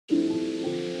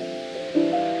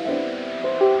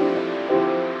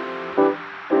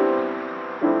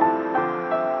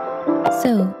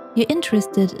So, you're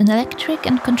interested in electric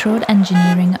and controlled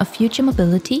engineering of future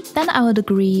mobility? Then our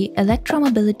degree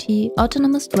Electromobility,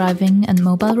 Autonomous Driving and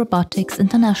Mobile Robotics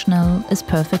International is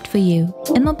perfect for you.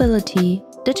 In mobility,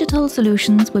 digital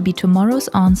solutions will be tomorrow's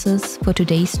answers for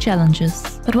today's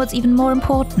challenges. But what's even more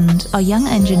important are young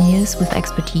engineers with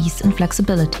expertise and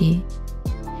flexibility.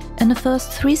 In the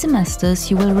first 3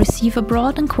 semesters, you will receive a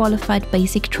broad and qualified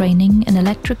basic training in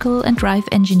electrical and drive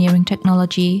engineering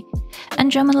technology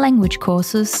and German language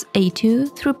courses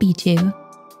A2 through B2.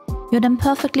 You're then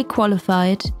perfectly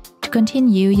qualified to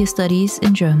continue your studies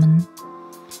in German.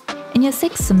 In your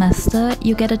 6th semester,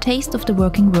 you get a taste of the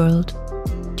working world.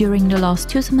 During the last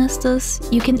 2 semesters,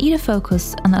 you can either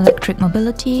focus on electric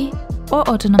mobility or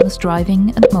autonomous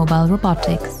driving and mobile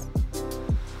robotics.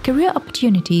 Career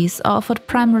opportunities are offered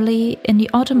primarily in the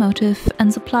automotive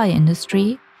and supply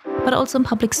industry, but also in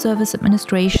public service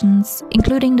administrations,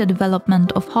 including the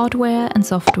development of hardware and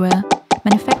software,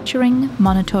 manufacturing,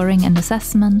 monitoring and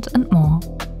assessment, and more.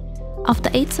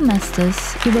 After 8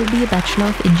 semesters, you will be a Bachelor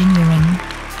of Engineering.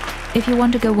 If you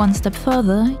want to go one step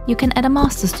further, you can add a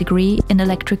master's degree in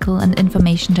Electrical and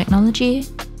Information Technology,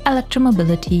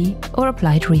 Electromobility, or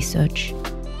Applied Research.